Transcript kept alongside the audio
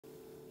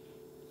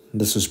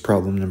This is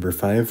problem number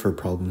 5 for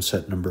problem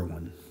set number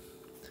 1.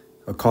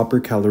 A copper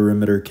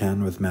calorimeter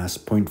can with mass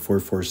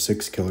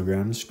 0.446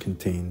 kilograms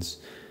contains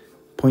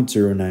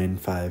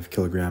 0.095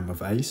 kilogram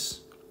of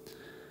ice.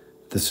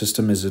 The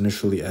system is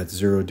initially at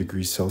 0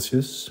 degrees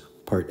Celsius.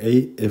 Part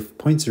A, if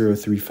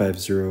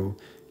 0.0350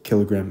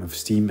 kilogram of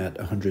steam at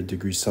 100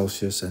 degrees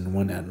Celsius and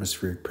 1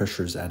 atmospheric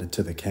pressure is added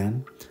to the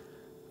can,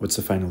 what's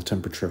the final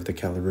temperature of the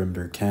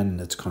calorimeter can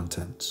and its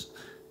contents?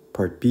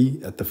 Part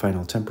B, at the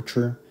final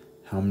temperature,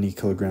 how many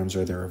kilograms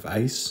are there of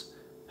ice,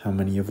 how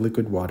many of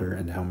liquid water,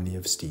 and how many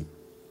of steam?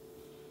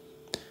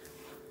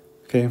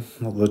 Okay,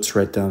 well, let's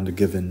write down the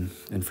given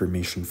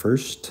information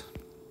first.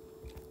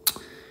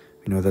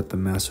 We know that the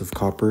mass of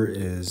copper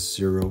is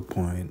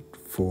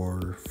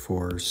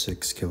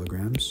 0.446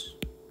 kilograms.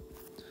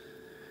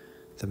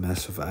 The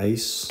mass of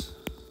ice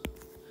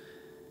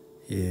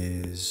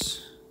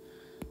is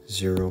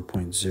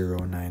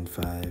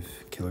 0.095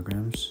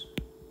 kilograms.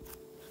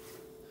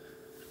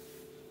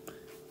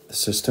 The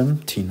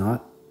system, T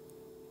naught,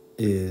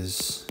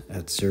 is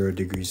at 0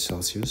 degrees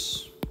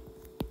Celsius.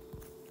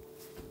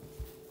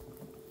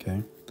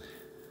 Okay.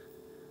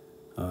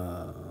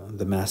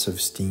 The mass of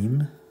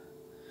steam,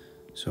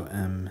 so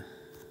M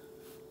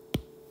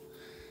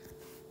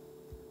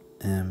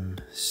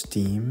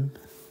steam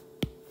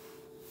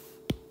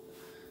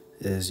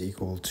is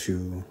equal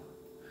to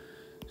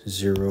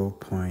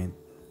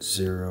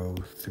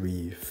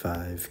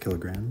 0.035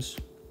 kilograms.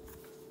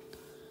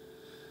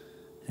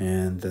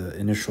 And the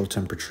initial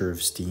temperature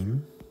of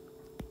steam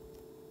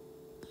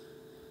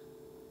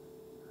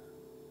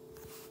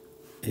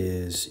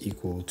is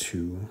equal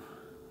to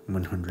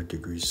 100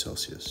 degrees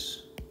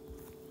Celsius.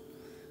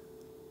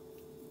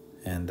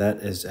 And that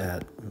is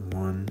at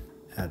 1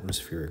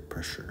 atmospheric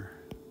pressure.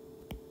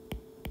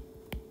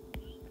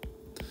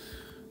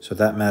 So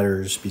that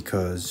matters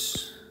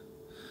because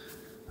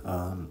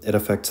it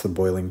affects the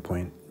boiling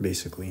point,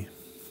 basically,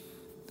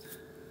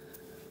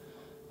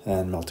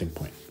 and melting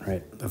point,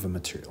 right, of a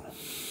material.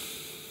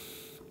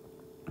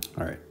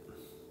 All right.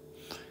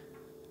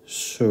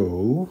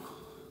 So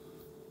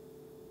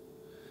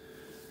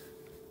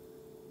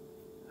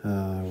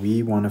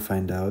we want to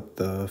find out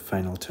the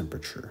final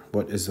temperature.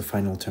 What is the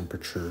final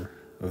temperature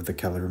of the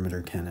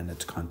calorimeter can and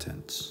its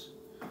contents?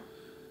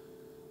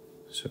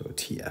 So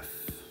TF.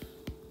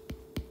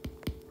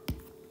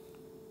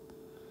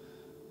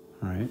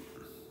 All right.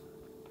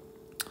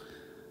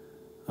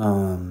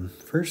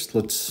 First,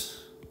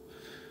 let's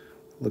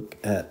look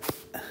at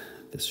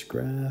this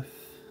graph.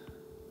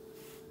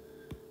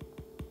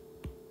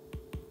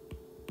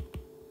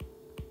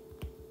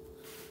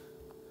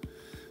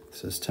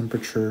 This is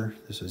temperature,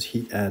 this is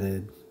heat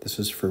added, this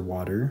is for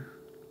water.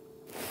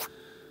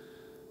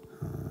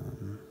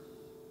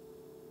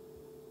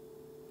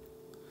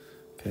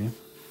 Okay.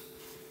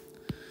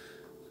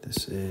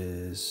 This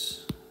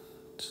is,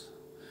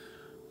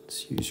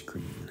 let's use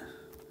green.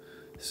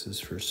 This is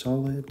for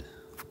solid,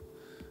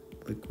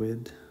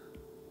 liquid,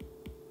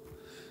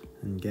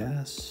 and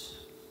gas.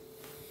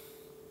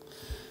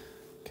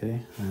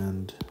 Okay,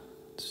 and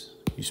let's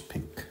use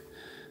pink.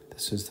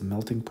 This is the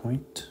melting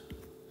point.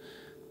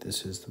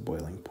 This is the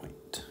boiling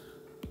point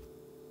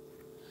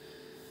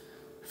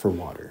for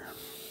water.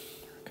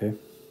 Okay.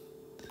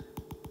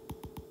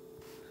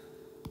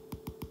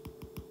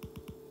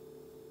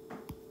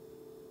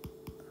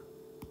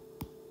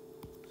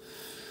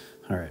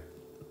 All right.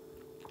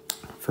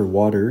 For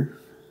water,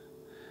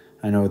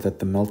 I know that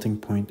the melting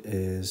point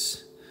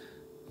is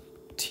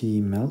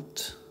T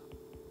melt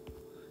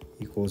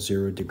equals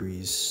 0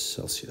 degrees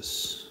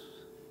Celsius.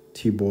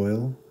 T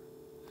boil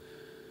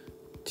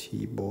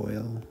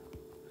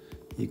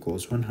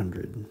equals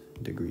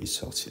 100 degrees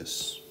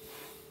Celsius.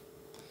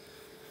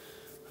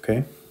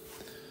 Okay,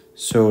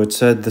 so it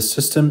said the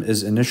system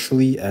is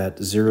initially at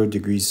 0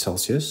 degrees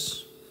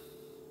Celsius,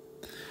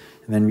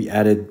 and then we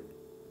added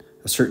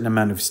a certain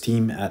amount of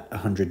steam at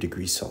 100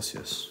 degrees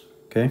Celsius.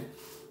 Okay,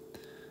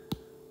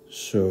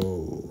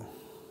 so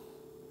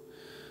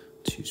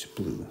let's use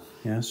blue.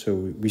 Yeah, so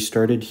we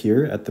started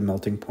here at the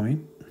melting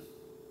point,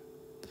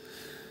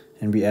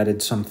 and we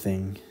added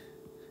something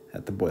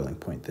at the boiling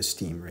point, the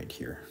steam right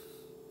here.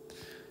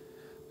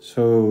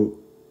 So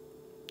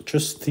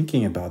just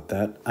thinking about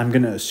that, I'm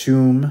going to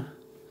assume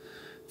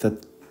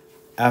that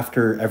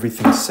after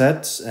everything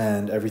sets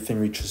and everything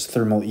reaches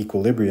thermal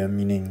equilibrium,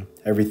 meaning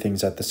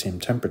everything's at the same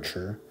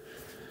temperature,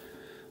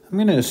 I'm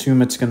going to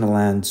assume it's going to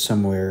land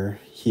somewhere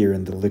here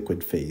in the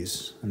liquid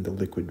phase, in the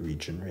liquid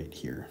region right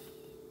here.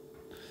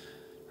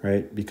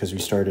 Right? Because we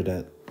started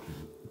at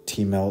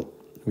T melt,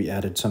 we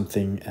added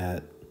something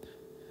at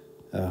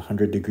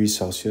 100 degrees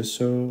Celsius,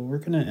 so we're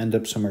going to end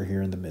up somewhere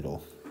here in the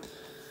middle.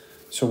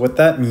 So what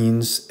that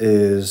means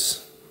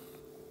is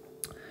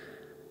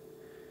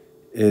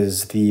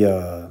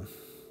the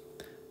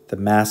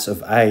mass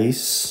of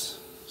ice.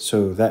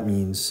 So that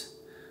means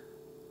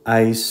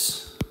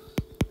ice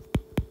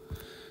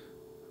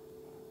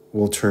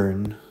will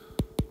turn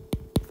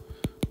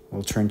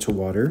to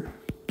water,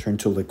 turn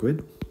to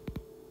liquid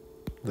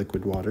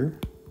water.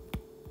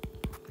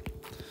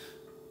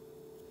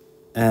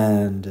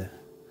 And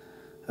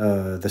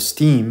the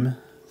steam,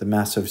 the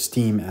mass of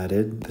steam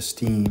added, the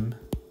steam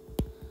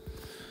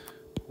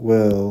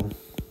will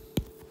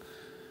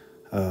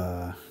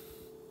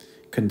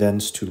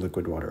condense to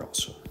liquid water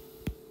also.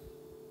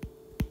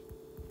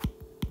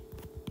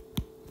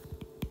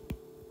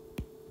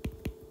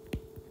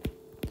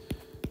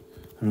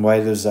 And why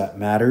does that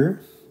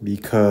matter?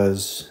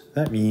 Because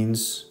that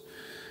means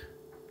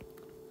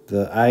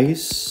the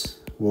ice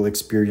will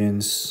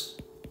experiences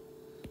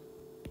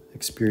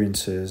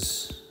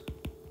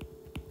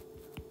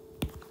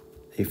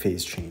a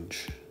phase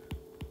change,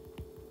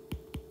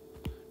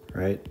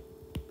 right?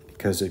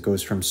 Because it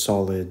goes from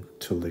solid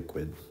to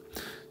liquid.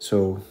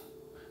 So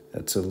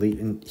that's a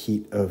latent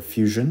heat of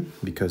fusion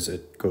because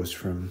it goes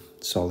from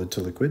solid to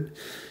liquid.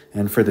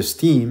 And for the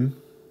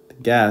steam, the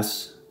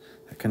gas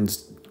that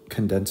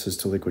condenses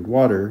to liquid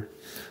water,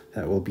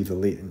 that will be the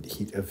latent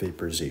heat of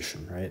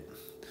vaporization, right?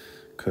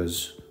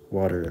 Because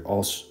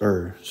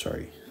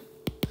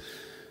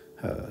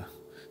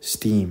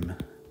steam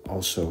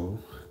also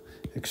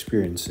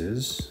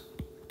experiences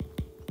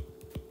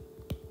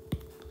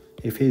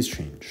a phase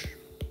change.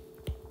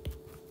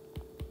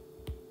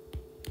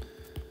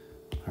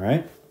 All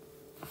right,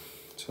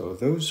 so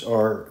those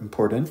are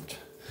important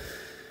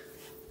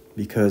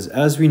because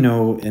as we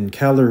know in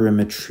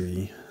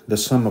calorimetry, the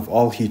sum of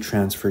all heat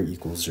transfer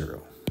equals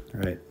 0,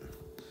 right?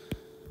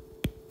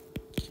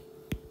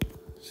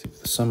 So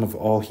the sum of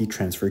all heat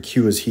transfer,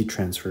 Q is heat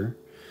transfer,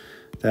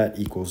 that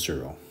equals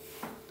 0,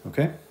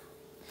 okay?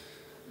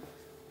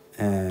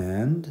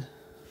 And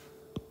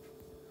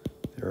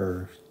there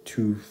are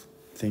two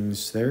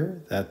things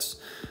there. That's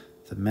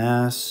the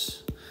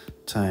mass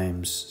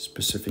times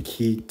specific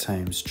heat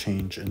times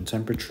change in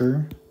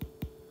temperature.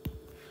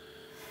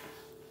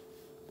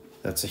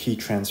 That's a heat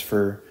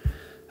transfer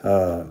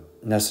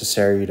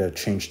necessary to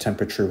change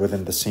temperature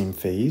within the same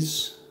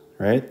phase,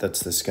 right? That's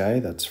this guy.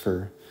 That's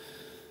for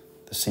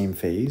the same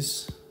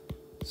phase.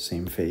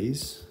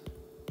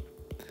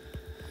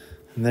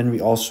 And then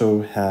we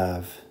also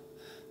have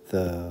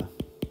the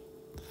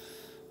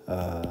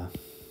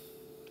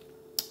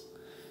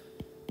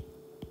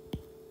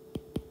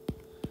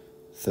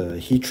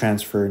heat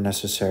transfer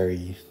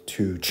necessary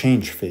to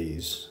change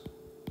phase,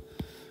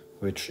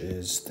 which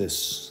is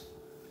this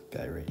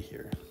guy right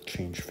here,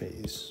 change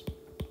phase.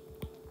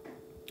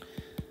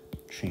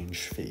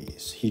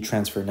 Heat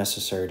transfer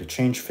necessary to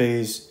change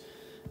phase,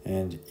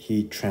 and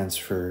heat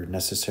transfer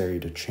necessary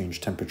to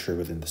change temperature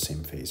within the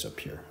same phase up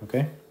here,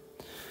 okay?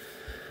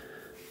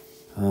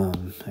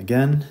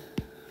 Again,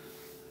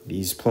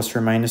 these plus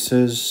or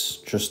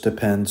minuses just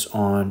depends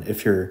on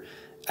if you're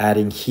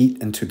adding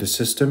heat into the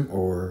system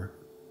or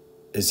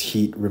is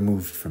heat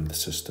removed from the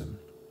system,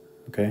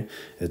 okay?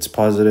 It's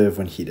positive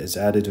when heat is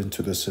added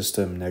into the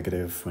system,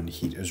 negative when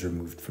heat is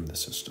removed from the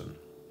system,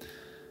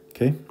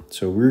 okay?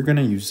 So we're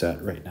gonna use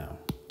that right now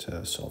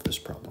to solve this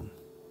problem.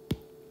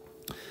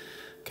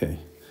 Okay,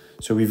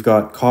 so we've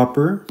got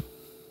copper,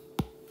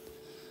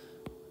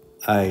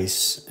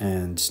 ice,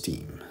 and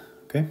steam,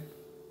 okay?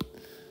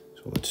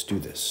 So let's do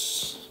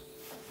this.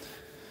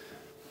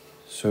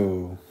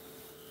 So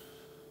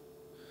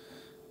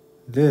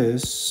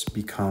this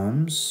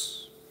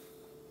becomes,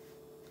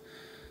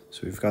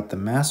 so we've got the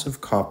mass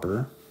of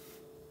copper.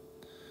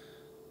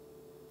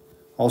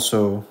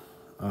 Also,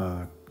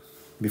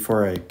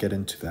 before I get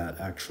into that,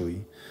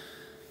 actually,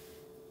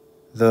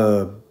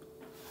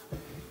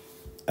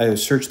 I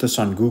searched this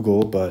on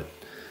Google, but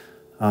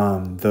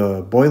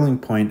the boiling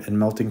point and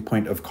melting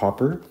point of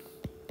copper,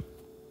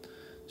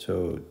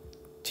 so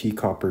T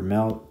copper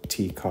melt,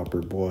 T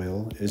copper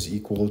boil, is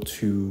equal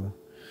to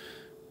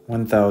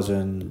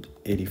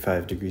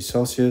 1085 degrees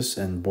Celsius,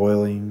 and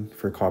boiling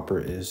for copper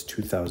is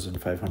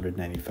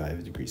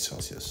 2595 degrees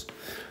Celsius.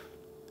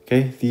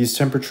 Okay, these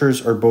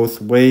temperatures are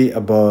both way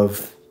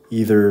above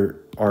either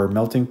our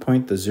melting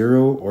point, the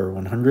 0 or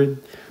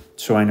 100,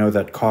 so I know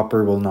that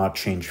copper will not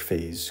change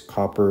phase.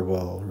 Copper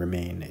will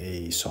remain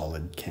a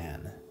solid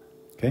can.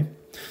 Okay,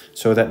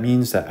 so that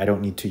means that I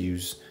don't need to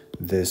use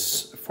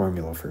this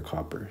formula for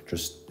copper.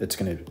 Just it's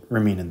going to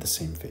remain in the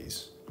same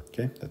phase.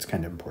 Okay, that's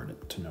kind of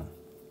important to know.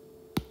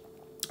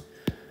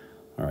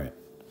 All right,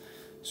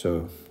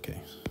 so,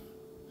 okay,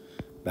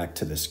 back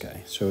to this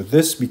guy. So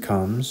this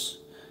becomes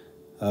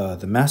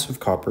the mass of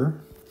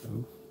copper,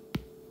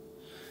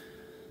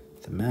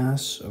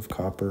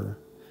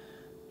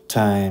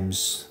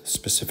 times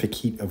specific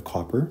heat of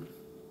copper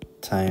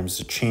times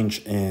the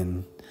change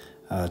in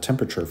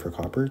temperature for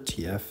copper,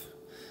 Tf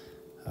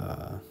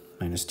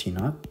minus T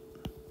naught.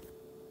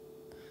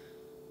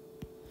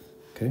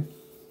 Okay.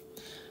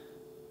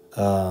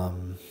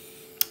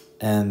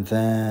 And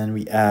then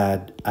we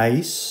add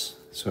ice.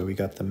 So we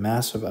got the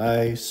mass of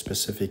ice,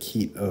 specific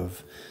heat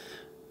of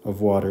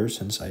water,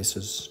 since ice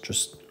is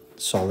just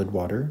solid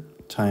water,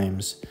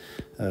 times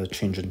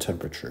change in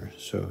temperature.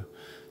 So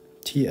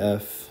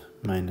Tf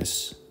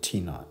minus T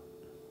naught,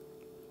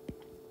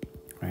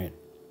 right?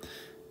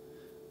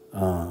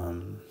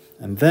 And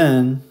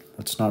then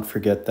let's not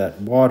forget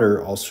that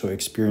water also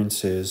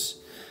experiences,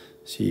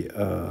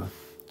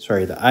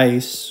 the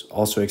ice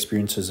also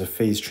experiences a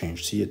phase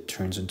change. See, it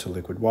turns into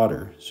liquid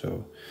water.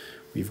 So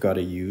we've got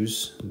to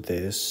use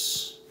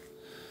this.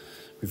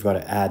 We've got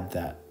to add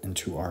that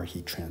into our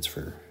heat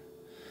transfer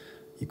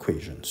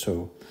equation.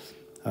 So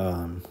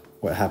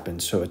what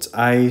happens? So it's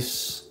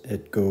ice.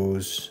 It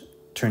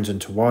turns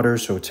into water.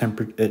 So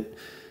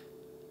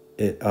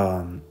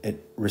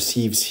it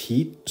receives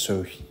heat.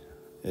 So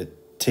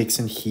it takes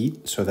in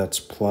heat. So that's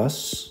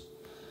plus,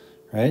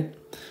 right?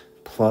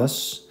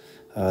 Plus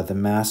the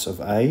mass of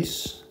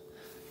ice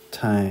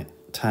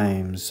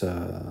times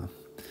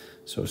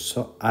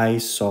so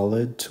ice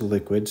solid to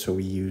liquid, so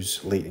we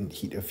use latent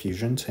heat of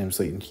fusion times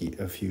latent heat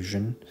of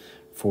fusion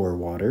for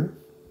water.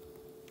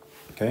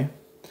 Okay,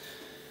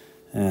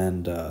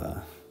 and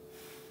I'm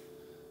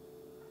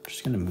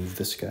just gonna move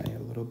this guy a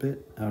little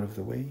bit out of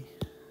the way.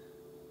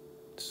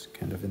 It's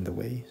kind of in the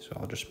way, so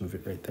I'll just move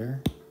it right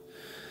there.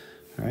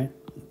 All right,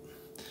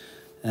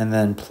 and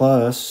then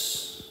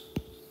plus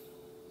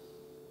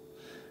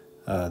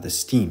the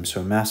steam,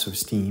 so mass of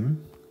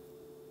steam,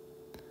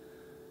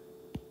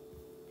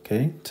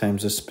 okay,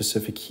 times the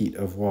specific heat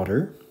of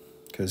water,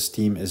 because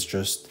steam is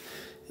just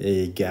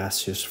a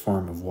gaseous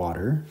form of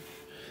water,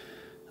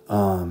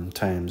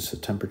 times the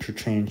temperature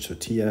change, so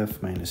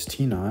Tf minus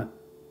T naught.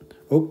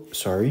 Oh,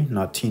 sorry,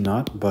 not T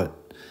naught, but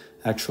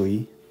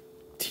actually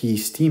T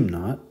steam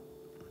naught.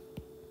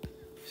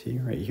 See,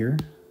 right here?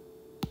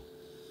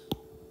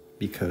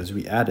 Because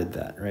we added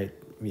that, right?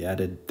 We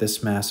added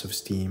this mass of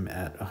steam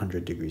at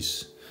 100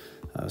 degrees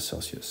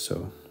Celsius.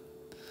 So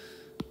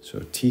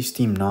T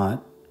steam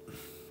naught,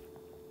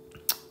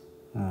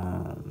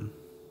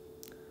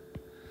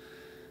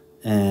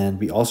 and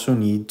we also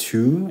need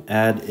to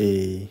add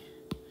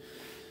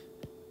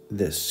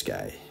this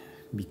guy,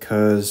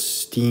 because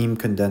steam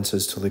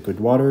condenses to liquid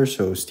water,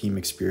 so steam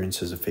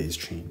experiences a phase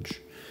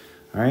change.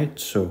 All right,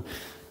 so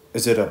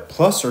is it a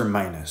plus or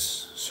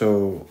minus?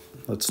 So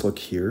let's look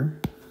here.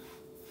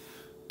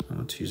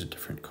 Let's use a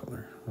different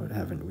color. What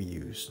haven't we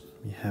used?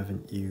 We've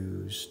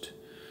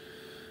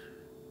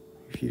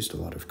used a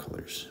lot of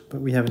colors,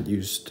 but we haven't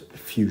used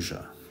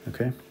fuchsia,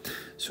 okay?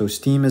 So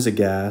steam is a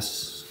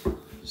gas.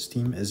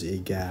 Steam is a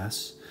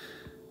gas.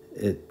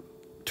 It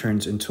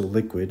turns into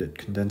liquid. It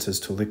condenses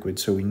to liquid,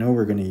 so we know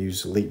we're going to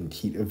use latent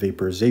heat of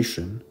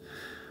vaporization,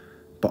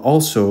 but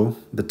also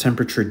the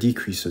temperature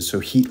decreases,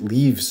 so heat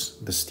leaves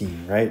the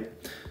steam, right?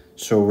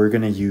 So we're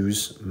going to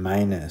use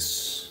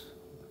minus.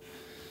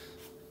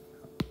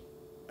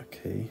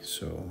 Okay,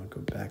 so I'll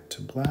go back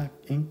to black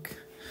ink.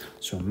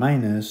 So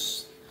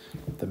minus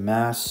the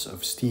mass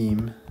of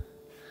steam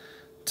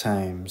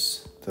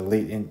times the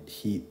latent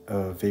heat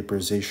of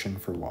vaporization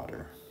for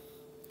water.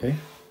 Okay?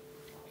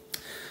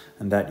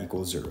 And that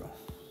equals 0.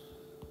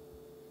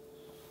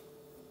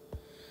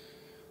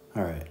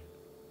 All right.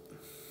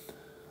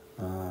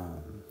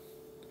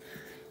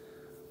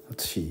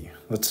 Let's see.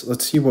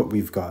 Let's see what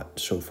we've got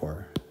so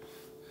far.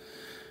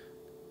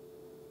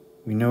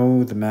 We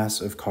know the mass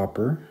of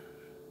copper.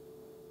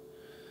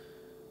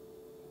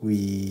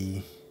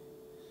 We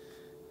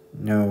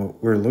know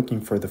we're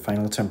looking for the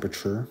final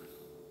temperature.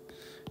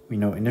 We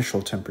know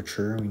initial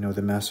temperature. We know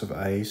the mass of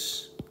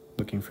ice.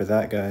 Looking for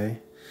that guy.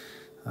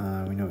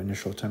 We know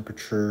initial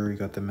temperature. We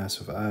got the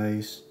mass of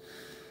ice.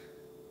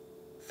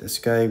 This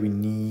guy, we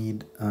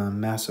need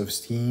mass of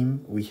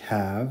steam. We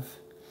have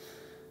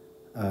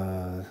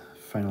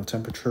final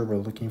temperature we're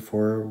looking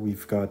for.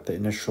 We've got the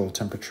initial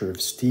temperature of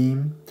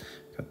steam.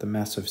 Got the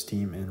mass of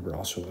steam, and we're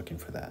also looking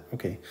for that.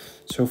 Okay,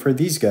 so for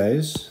these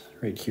guys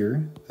right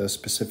here, the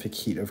specific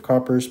heat of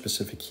copper,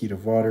 specific heat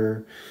of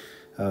water,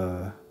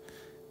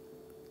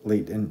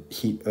 latent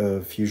heat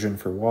of fusion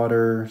for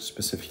water,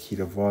 specific heat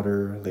of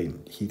water,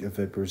 latent heat of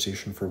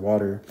vaporization for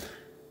water.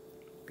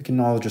 We can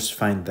all just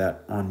find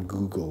that on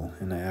Google,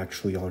 and I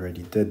actually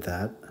already did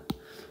that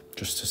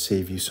just to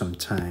save you some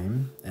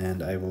time,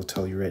 and I will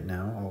tell you right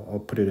now. I'll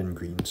put it in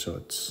green, so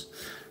it's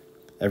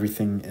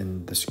everything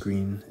in the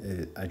screen.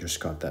 I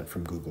just got that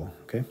from Google,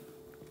 okay?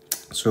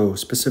 So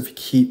specific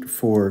heat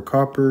for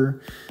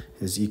copper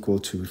is equal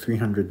to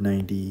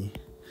 390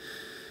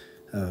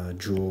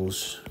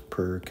 joules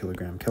per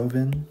kilogram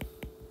Kelvin.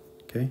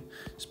 Okay,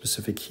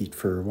 specific heat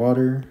for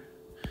water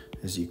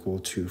is equal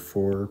to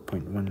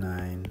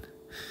 4.19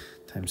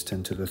 times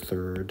 10 to the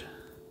third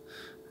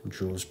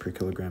joules per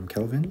kilogram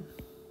Kelvin.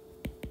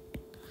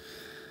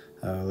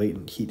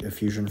 Latent heat of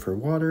fusion for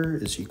water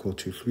is equal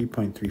to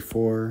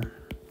 3.34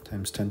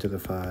 times 10 to the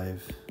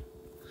 5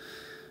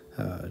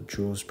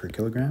 joules per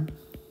kilogram.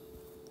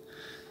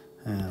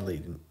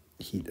 Latent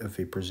heat of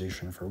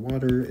vaporization for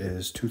water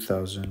is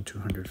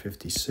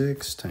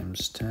 2,256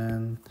 times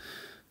 10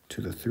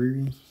 to the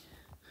 3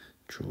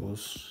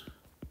 joules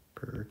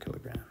per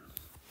kilogram.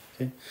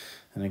 Okay,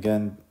 and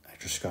again, I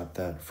just got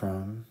that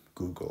from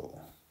Google.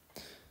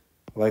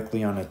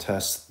 Likely on a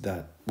test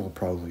that will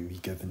probably be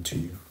given to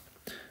you.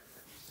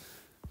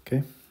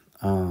 Okay,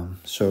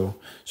 so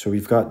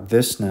we've got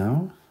this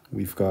now.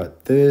 We've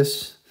got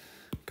this,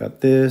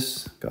 got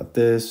this,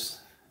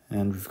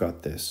 and we've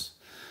got this.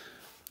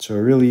 So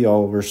really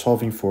all we're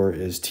solving for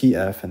is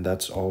TF, and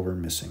that's all we're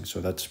missing. So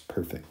that's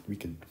perfect. We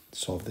could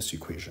solve this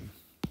equation,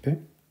 okay?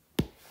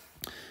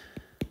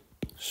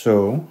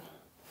 So,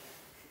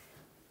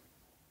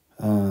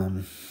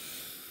 let's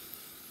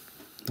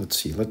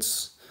see,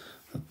 let's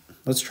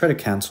try to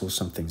cancel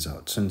some things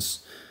out.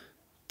 Since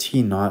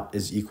T naught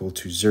is equal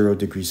to 0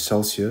 degrees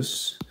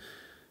Celsius,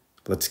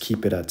 let's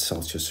keep it at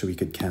Celsius so we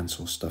could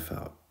cancel stuff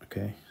out,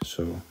 okay?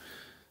 So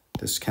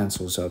this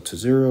cancels out to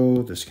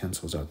 0, this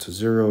cancels out to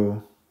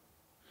 0,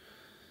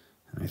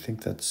 and I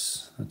think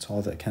that's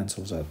all that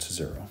cancels out to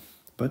 0,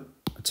 but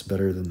it's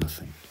better than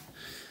nothing.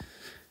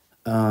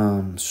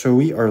 So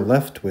we are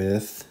left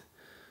with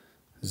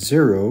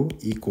 0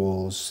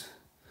 equals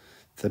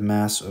the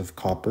mass of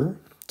copper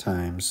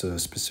times the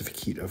specific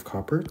heat of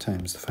copper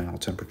times the final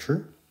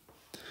temperature,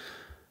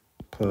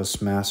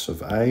 plus mass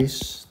of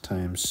ice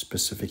times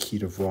specific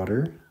heat of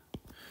water,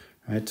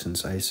 right?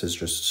 Since ice is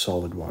just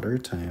solid water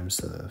times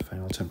the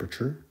final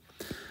temperature,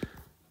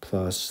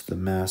 plus the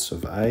mass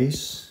of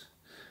ice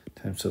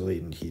times the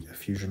latent heat of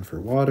fusion for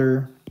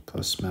water,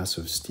 plus mass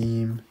of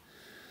steam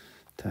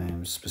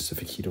times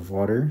specific heat of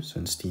water,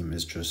 since steam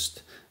is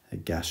just a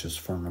gaseous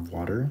form of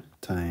water,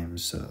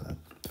 times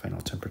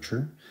final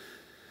temperature.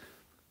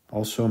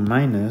 Also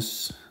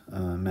minus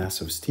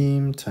mass of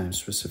steam times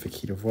specific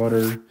heat of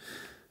water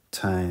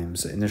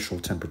times the initial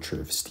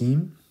temperature of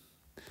steam,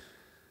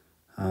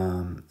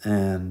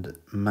 and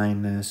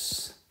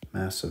minus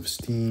mass of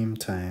steam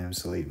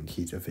times the latent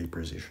heat of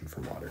vaporization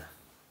for water.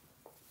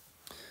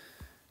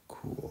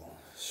 Cool.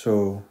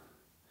 So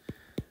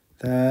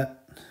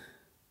that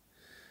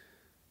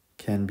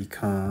can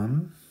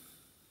become,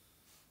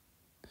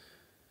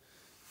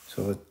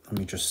 so let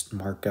me just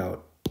mark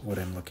out what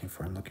I'm looking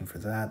for. I'm looking for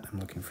that, I'm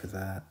looking for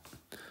that,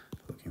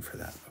 looking for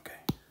that, okay.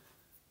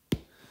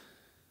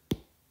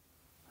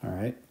 All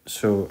right,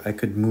 so I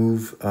could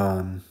move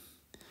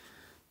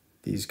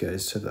these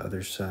guys to the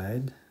other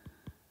side.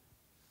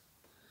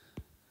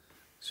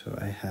 So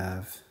I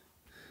have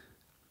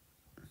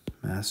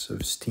mass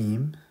of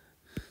steam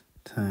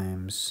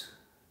times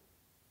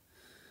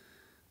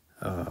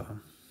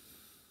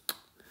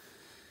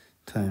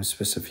times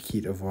specific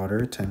heat of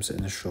water times the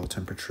initial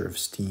temperature of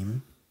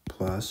steam,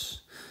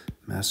 plus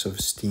mass of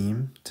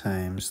steam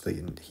times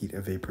latent heat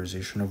of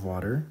vaporization of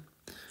water,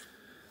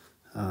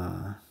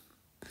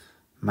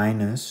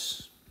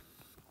 minus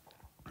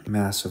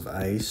mass of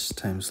ice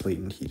times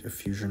latent heat of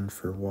fusion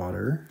for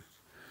water,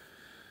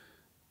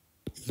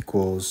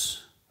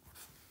 equals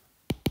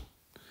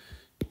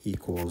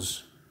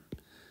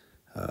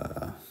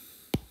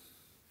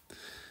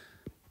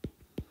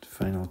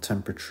final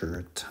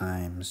temperature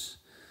times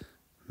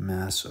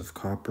mass of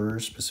copper,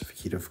 specific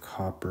heat of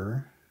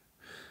copper,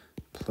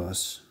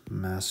 plus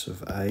mass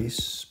of ice,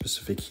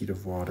 specific heat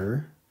of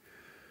water,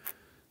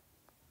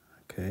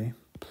 okay,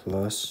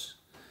 plus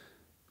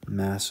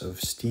mass of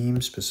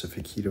steam,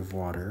 specific heat of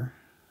water.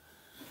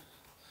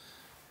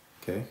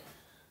 Okay,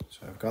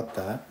 so I've got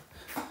that.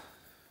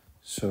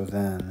 So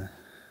then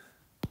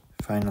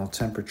final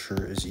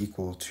temperature is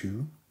equal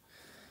to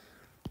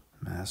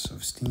mass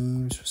of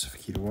steam,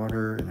 specific heat of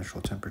water,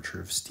 initial temperature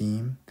of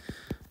steam,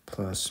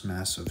 plus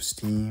mass of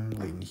steam,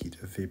 latent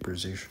heat of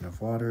vaporization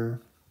of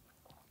water,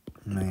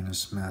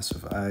 minus mass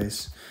of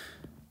ice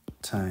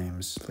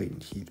times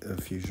latent heat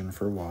of fusion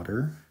for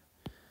water,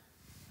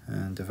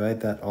 and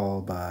divide that all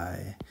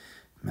by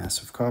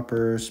mass of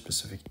copper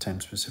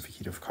times specific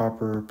heat of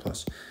copper,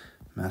 plus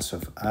mass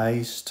of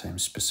ice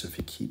times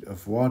specific heat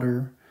of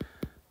water,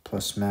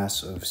 plus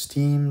mass of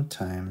steam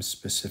times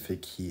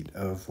specific heat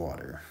of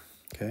water,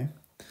 okay?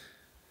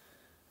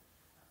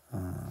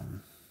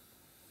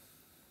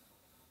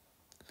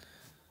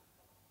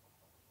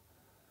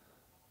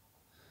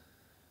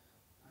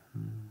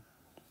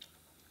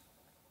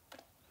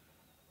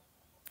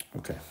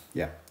 Okay,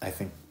 yeah, I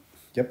think,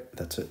 yep,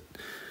 that's it.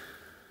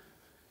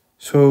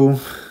 So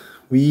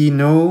we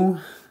know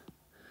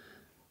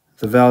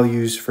the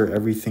values for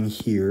everything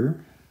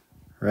here,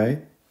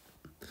 right?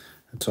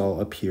 It's all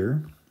up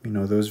here. We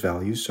know those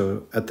values.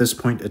 So at this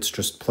point, it's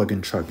just plug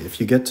and chug. If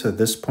you get to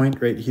this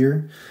point right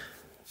here,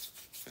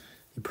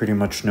 you pretty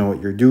much know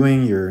what you're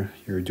doing. You're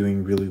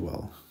doing really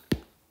well.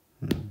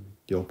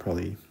 You'll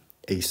probably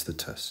ace the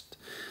test.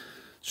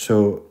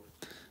 So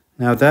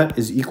now that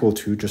is equal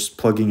to just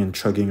plugging and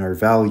chugging our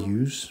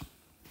values.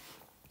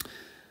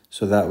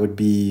 So that would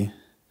be,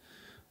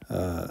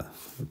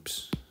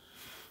 oops,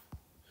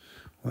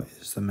 what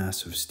is the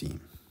mass of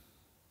steam?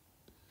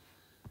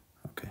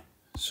 Okay,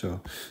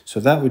 so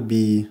that would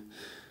be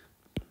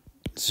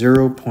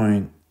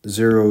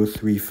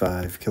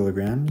 0.035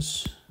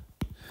 kilograms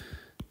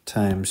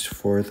times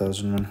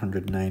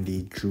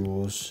 4,190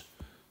 joules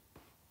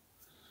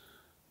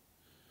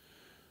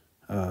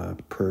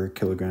per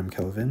kilogram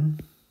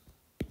Kelvin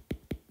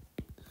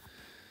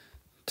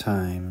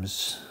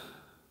times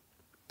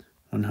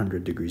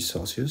 100 degrees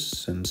Celsius,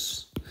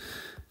 since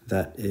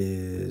that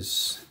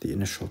is the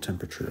initial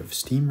temperature of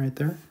steam right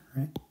there,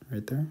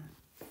 right there.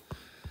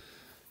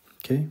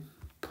 Okay,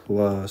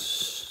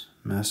 plus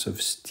mass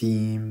of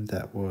steam,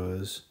 that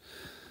was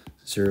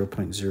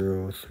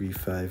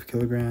 0.035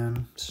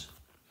 kilograms,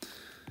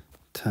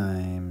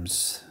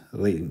 times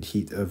latent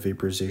heat of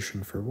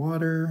vaporization for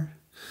water,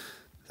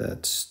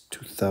 that's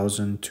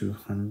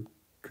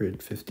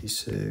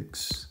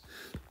 2,256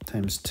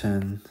 times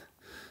 10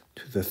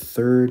 to the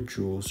third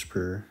joules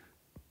per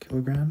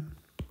kilogram.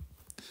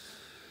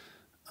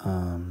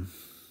 I'm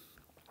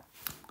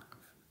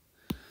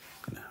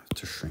gonna have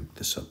to shrink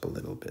this up a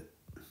little bit.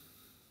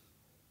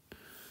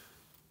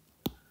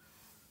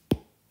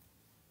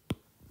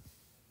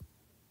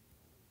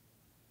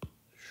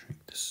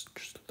 Shrink this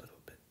just a little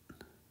bit.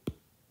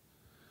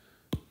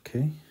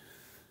 Okay.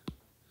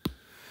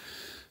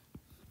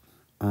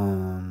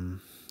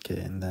 Okay,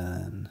 and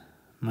then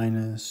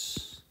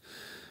minus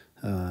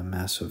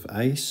mass of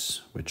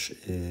ice, which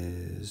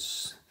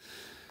is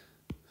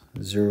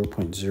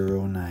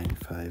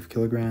 0.095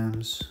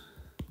 kilograms,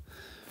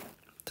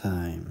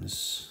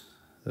 times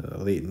the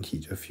latent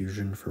heat of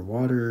fusion for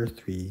water,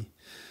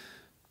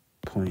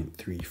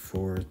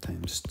 3.34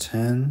 times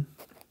 10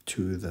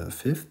 to the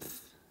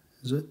fifth,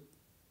 is it?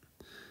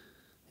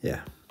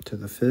 Yeah, to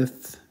the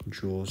fifth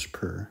joules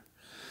per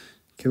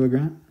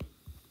kilogram.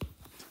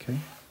 Okay.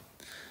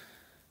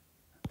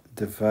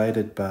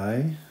 Divided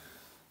by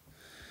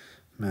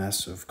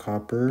mass of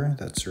copper,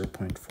 that's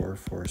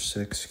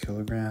 0.446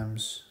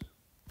 kilograms,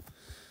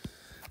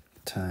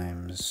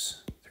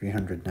 times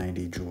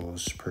 390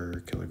 joules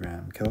per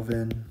kilogram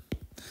Kelvin,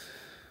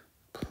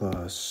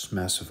 plus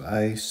mass of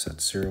ice,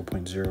 that's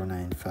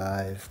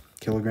 0.095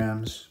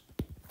 kilograms,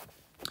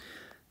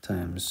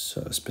 times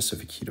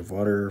specific heat of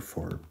water,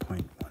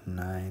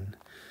 4.19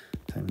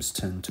 times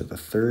 10 to the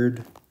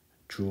third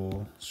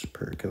joules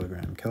per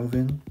kilogram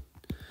Kelvin.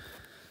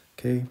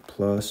 Okay,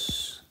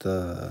 plus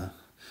the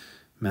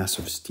mass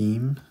of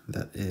steam,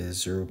 that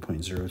is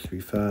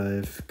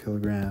 0.035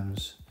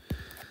 kilograms,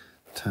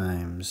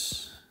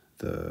 times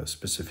the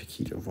specific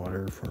heat of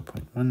water,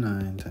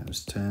 4.19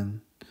 times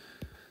 10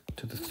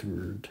 to the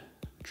third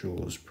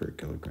joules per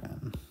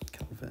kilogram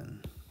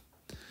Kelvin.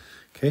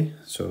 Okay,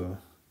 so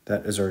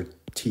that is our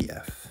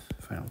TF,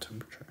 final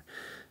temperature.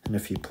 And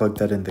if you plug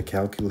that in the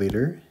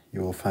calculator,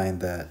 you will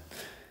find that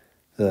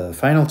the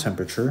final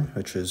temperature,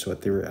 which is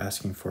what they were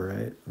asking for,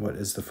 right? What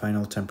is the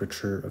final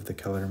temperature of the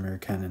calorimeter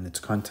can and its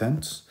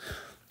contents?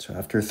 So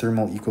after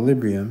thermal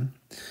equilibrium,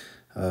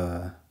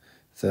 the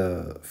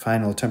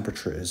final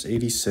temperature is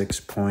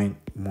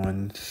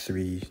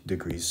 86.13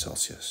 degrees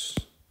Celsius.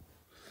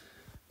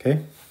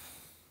 Okay,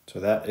 so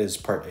that is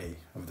part A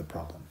of the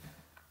problem.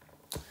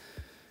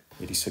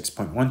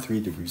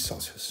 86.13 degrees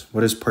Celsius.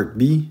 What is part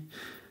B?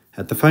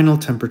 At the final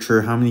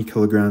temperature, how many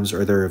kilograms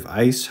are there of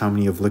ice, how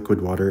many of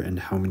liquid water, and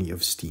how many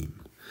of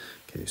steam?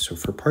 Okay, so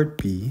for part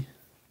B,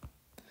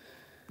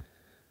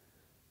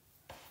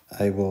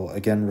 I will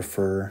again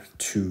refer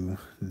to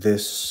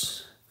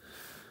this.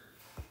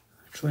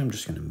 Actually, I'm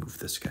just going to move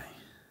this guy.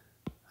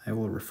 I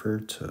will refer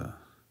to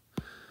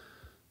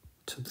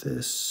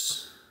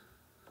this.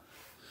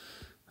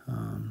 I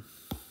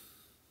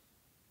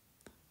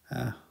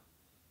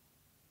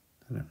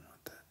don't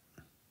want that.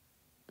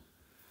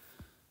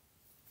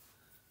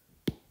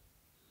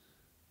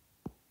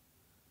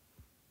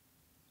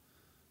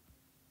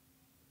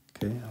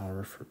 Okay, I'll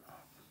refer.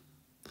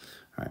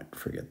 All right,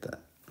 forget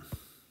that.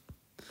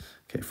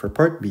 Okay, for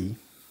part B,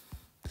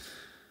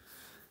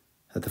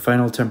 at the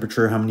final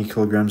temperature, how many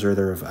kilograms are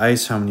there of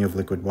ice, how many of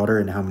liquid water,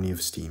 and how many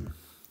of steam?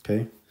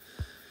 Okay,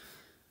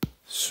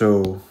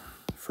 so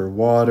for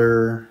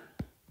water,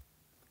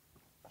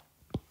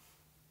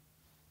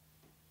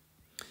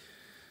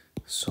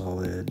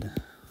 solid,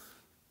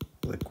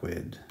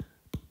 liquid,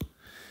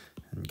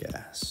 and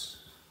gas,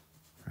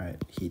 right?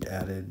 Heat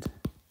added.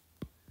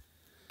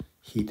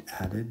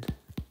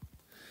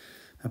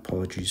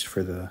 Apologies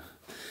for the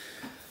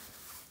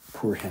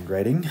poor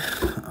handwriting.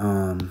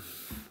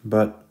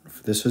 But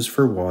this is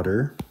for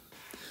water,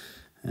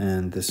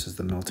 and this is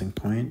the melting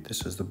point.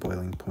 This is the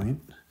boiling point.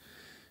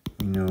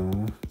 We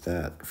know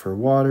that for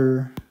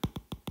water,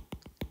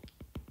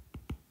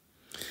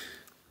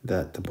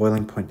 that the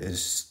boiling point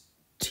is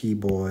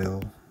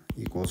T-boil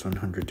equals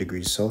 100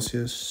 degrees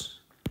Celsius.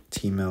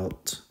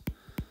 T-melt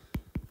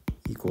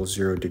equals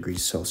 0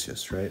 degrees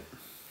Celsius, right?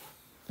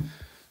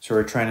 So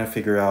we're trying to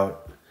figure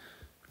out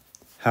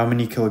how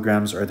many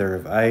kilograms are there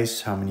of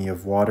ice, how many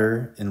of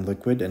water in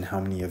liquid, and how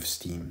many of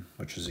steam,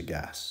 which is a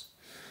gas.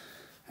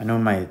 I know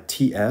my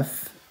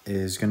TF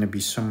is going to be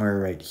somewhere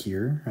right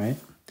here, right?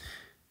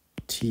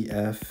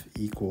 TF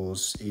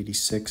equals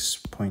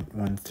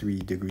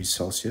 86.13 degrees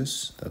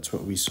Celsius. That's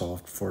what we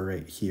solved for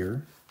right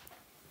here.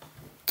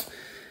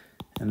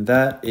 And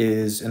that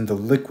is in the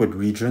liquid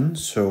region,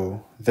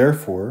 so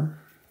therefore,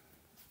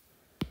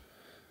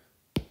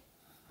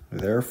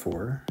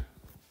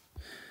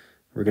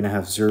 we're going to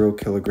have 0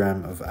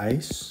 kilogram of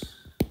ice,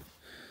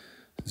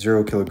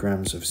 0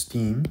 kilograms of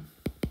steam,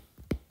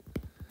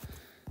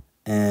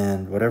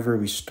 and whatever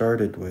we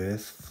started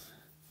with,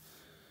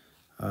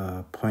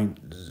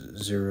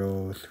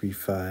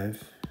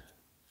 0.035,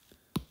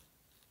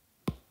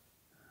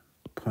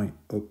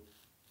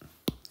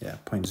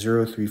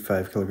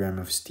 0.035 kilogram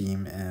of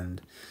steam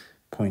and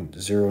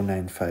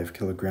 0.095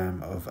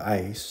 kilogram of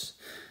ice,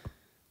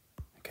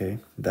 okay,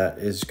 that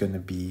is going to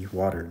be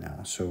water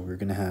now. So we're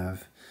going to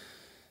have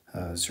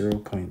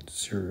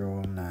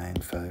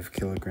 0.095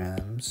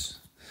 kilograms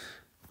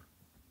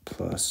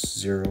plus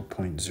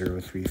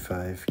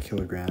 0.035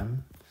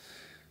 kilogram.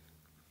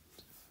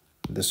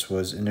 This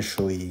was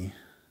initially,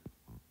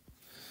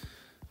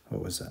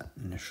 what was that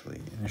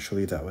initially?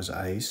 Initially that was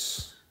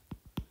ice,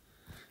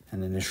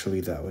 and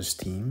initially that was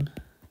steam.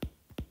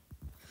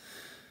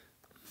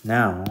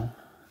 Now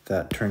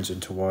that turns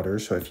into water,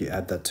 so if you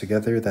add that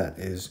together, that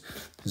is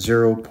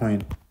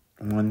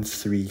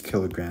 0.13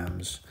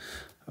 kilograms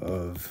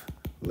of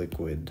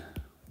liquid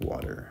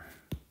water.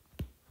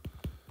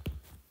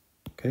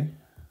 Okay,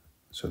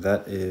 so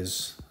that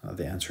is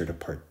the answer to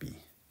part B.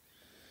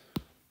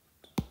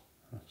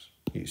 Let's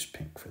use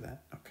pink for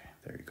that. Okay,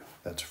 there you go.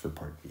 That's for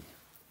part B.